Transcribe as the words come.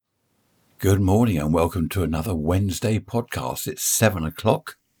Good morning and welcome to another Wednesday podcast. It's 7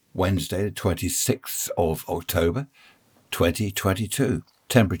 o'clock, Wednesday, the 26th of October, 2022.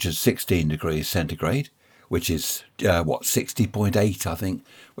 Temperature 16 degrees centigrade, which is, 60.8, I think.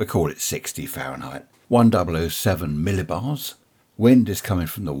 We call it 60 Fahrenheit. 1007 millibars. Wind is coming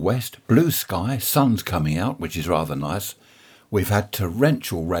from the west. Blue sky, sun's coming out, which is rather nice. We've had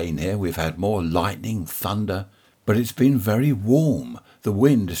torrential rain here. We've had more lightning, thunder, but it's been very warm. The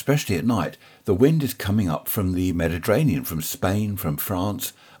wind, especially at night, the wind is coming up from the Mediterranean, from Spain, from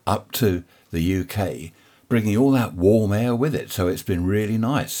France, up to the UK, bringing all that warm air with it. So it's been really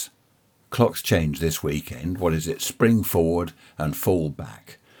nice. Clocks change this weekend. What is it? Spring forward and fall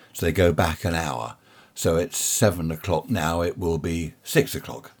back. So they go back an hour. So it's 7 o'clock now. It will be 6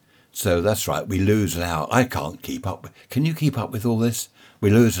 o'clock. So that's right. We lose an hour. I can't keep up. Can you keep up with all this? We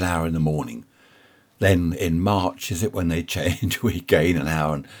lose an hour in the morning. Then in March, is it when they change? We gain an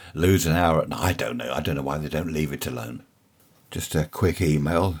hour and lose an hour. I don't know. I don't know why they don't leave it alone. Just a quick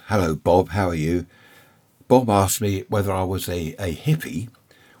email. Hello, Bob. How are you? Bob asked me whether I was a hippie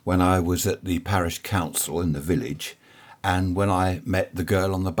when I was at the parish council in the village and when I met the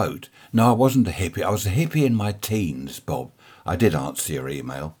girl on the boat. No, I wasn't a hippie. I was a hippie in my teens, Bob. I did answer your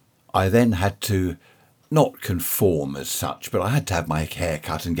email. I then had to not conform as such, but I had to have my hair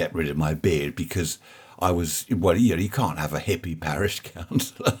cut and get rid of my beard because I was, you can't have a hippie parish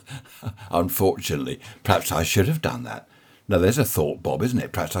councillor, unfortunately. Perhaps I should have done that. Now, there's a thought, Bob, isn't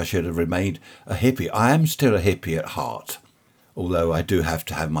it? Perhaps I should have remained a hippie. I am still a hippie at heart, although I do have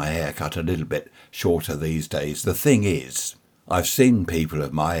to have my hair cut a little bit shorter these days. The thing is, I've seen people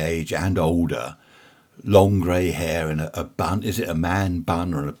of my age and older, long grey hair and a bun. Is it a man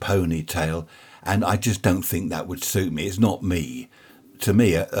bun or a ponytail? And I just don't think that would suit me. It's not me. To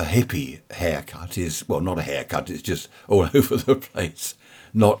me, a hippie haircut is, well, not a haircut, it's just all over the place.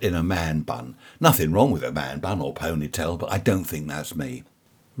 Not in a man bun. Nothing wrong with a man bun or ponytail, but I don't think that's me.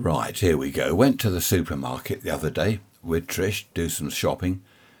 Right, here we go. Went to the supermarket the other day with Trish, do some shopping.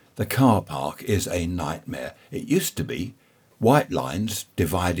 The car park is a nightmare. It used to be white lines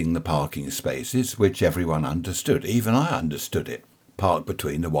dividing the parking spaces, which everyone understood. Even I understood it. Park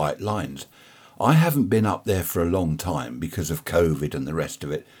between the white lines. I haven't been up there for a long time because of COVID and the rest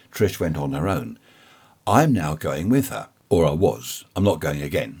of it. Trish went on her own. I'm now going with her, or I was. I'm not going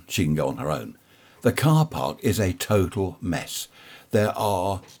again. She can go on her own. The car park is a total mess. There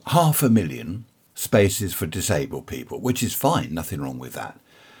are 500,000 spaces for disabled people, which is fine, nothing wrong with that.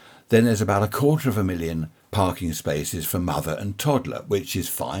 Then there's about 250,000 parking spaces for mother and toddler, which is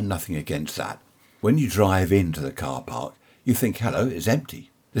fine, nothing against that. When you drive into the car park, you think, hello, it's empty.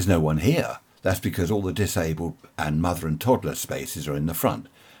 There's no one here. That's because all the disabled and mother and toddler spaces are in the front,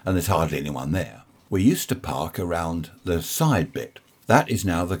 and there's hardly anyone there. We used to park around the side bit. That is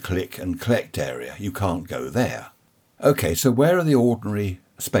now the click and collect area. You can't go there. Okay, so where are the ordinary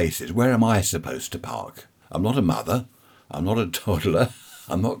spaces? Where am I supposed to park? I'm not a mother. I'm not a toddler.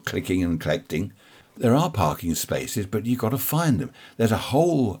 I'm not clicking and collecting. There are parking spaces, but you've got to find them. There's a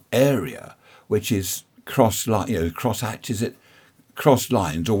whole area which is cross hatches it. Cross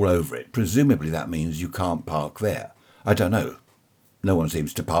lines all over it. Presumably that means you can't park there. I don't know. No one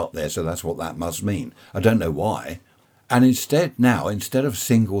seems to park there, so that's what that must mean. I don't know why. And instead of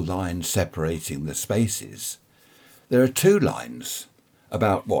single lines separating the spaces, there are two lines,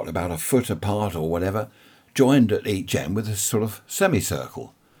 about a foot apart or whatever, joined at each end with a sort of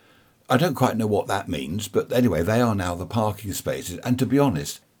semicircle. I don't quite know what that means, but anyway, they are now the parking spaces. And to be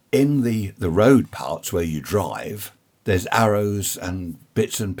honest, in the road parts where you drive, there's arrows and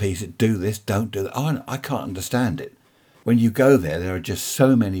bits and pieces. Do this, don't do that. Oh, I can't understand it. When you go there, there are just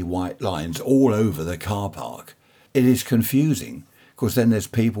so many white lines all over the car park. It is confusing, because then there's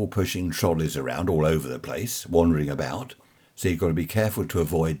people pushing trolleys around all over the place, wandering about. So you've got to be careful to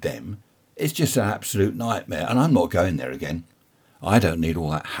avoid them. It's just an absolute nightmare, and I'm not going there again. I don't need all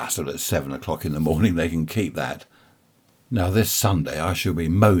that hassle at 7 o'clock in the morning. They can keep that. Now, this Sunday I shall be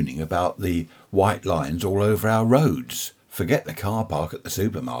moaning about the white lines all over our roads. Forget the car park at the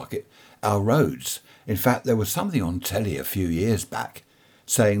supermarket. Our roads. In fact, there was something on telly a few years back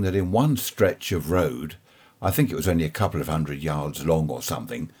saying that in one stretch of road, I think it was only a couple of 100 yards long or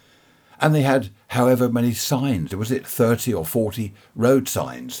something, and they had however many signs. Was it 30 or 40 road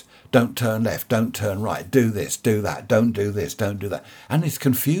signs? Don't turn left, don't turn right, do this, do that, don't do this, don't do that. And it's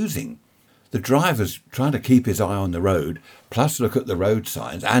confusing. The driver's trying to keep his eye on the road, plus look at the road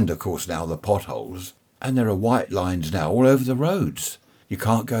signs, and of course now the potholes. And there are white lines now all over the roads. You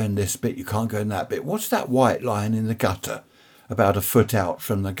can't go in this bit, you can't go in that bit. What's that white line in the gutter? About a foot out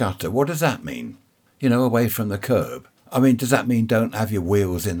from the gutter. What does that mean? Away from the curb. I mean, does that mean don't have your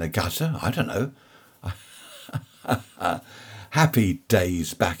wheels in the gutter? I don't know. Happy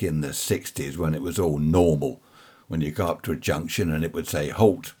days back in the 60s when it was all normal. When you go up to a junction and it would say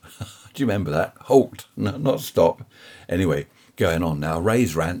halt. Do you remember that? Halt, no, not stop. Anyway, going on now.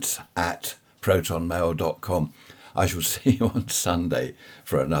 Ray's Rants at protonmail.com. I shall see you on Sunday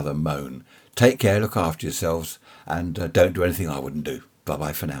for another moan. Take care, look after yourselves, and don't do anything I wouldn't do.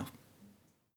 Bye-bye for now.